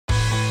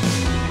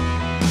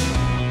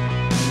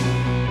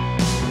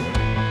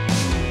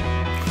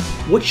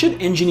What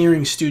should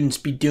engineering students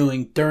be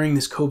doing during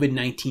this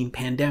COVID-19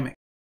 pandemic?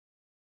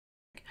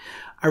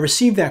 I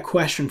received that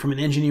question from an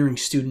engineering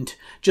student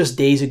just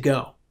days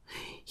ago.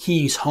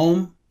 He's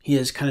home, he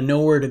has kind of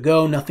nowhere to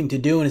go, nothing to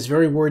do, and is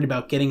very worried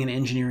about getting an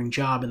engineering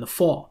job in the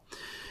fall.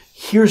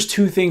 Here's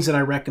two things that I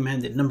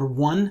recommended. Number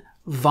one,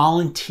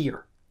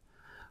 volunteer.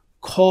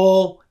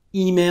 Call,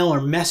 email,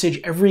 or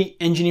message every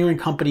engineering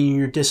company in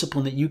your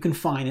discipline that you can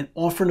find and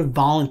offer to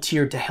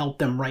volunteer to help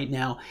them right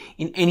now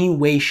in any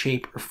way,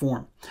 shape, or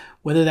form.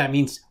 Whether that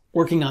means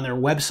working on their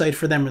website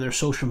for them or their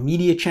social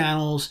media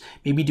channels,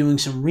 maybe doing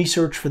some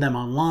research for them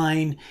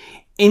online,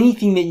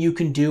 anything that you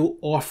can do,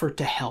 offer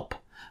to help.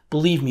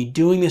 Believe me,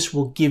 doing this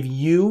will give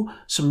you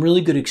some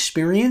really good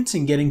experience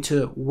in getting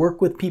to work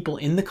with people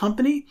in the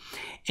company.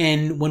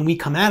 And when we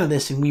come out of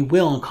this, and we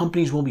will, and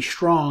companies will be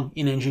strong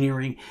in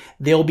engineering,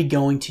 they'll be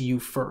going to you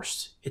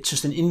first. It's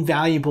just an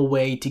invaluable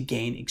way to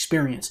gain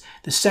experience.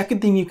 The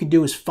second thing you can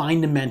do is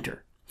find a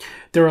mentor.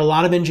 There are a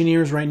lot of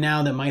engineers right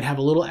now that might have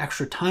a little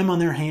extra time on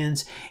their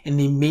hands, and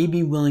they may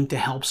be willing to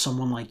help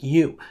someone like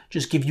you,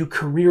 just give you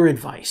career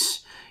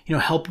advice,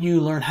 help you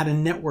learn how to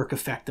network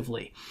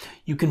effectively.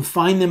 You can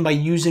find them by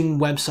using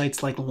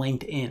websites like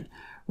LinkedIn.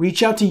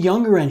 Reach out to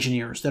younger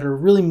engineers that are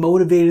really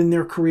motivated in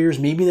their careers.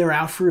 Maybe they're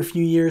out for a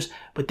few years,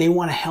 but they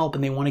want to help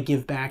and they want to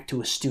give back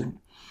to a student.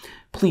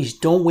 Please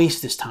don't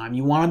waste this time.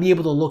 You want to be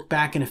able to look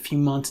back in a few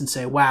months and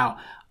say, wow,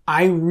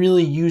 I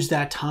really used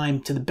that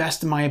time to the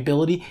best of my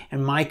ability,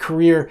 and my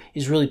career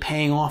is really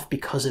paying off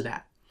because of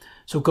that.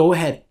 So go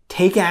ahead,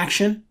 take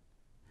action,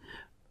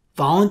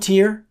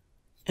 volunteer,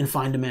 and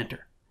find a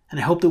mentor. And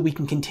I hope that we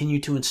can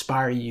continue to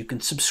inspire you. You can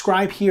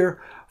subscribe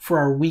here for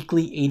our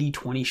weekly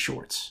 80/20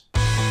 shorts.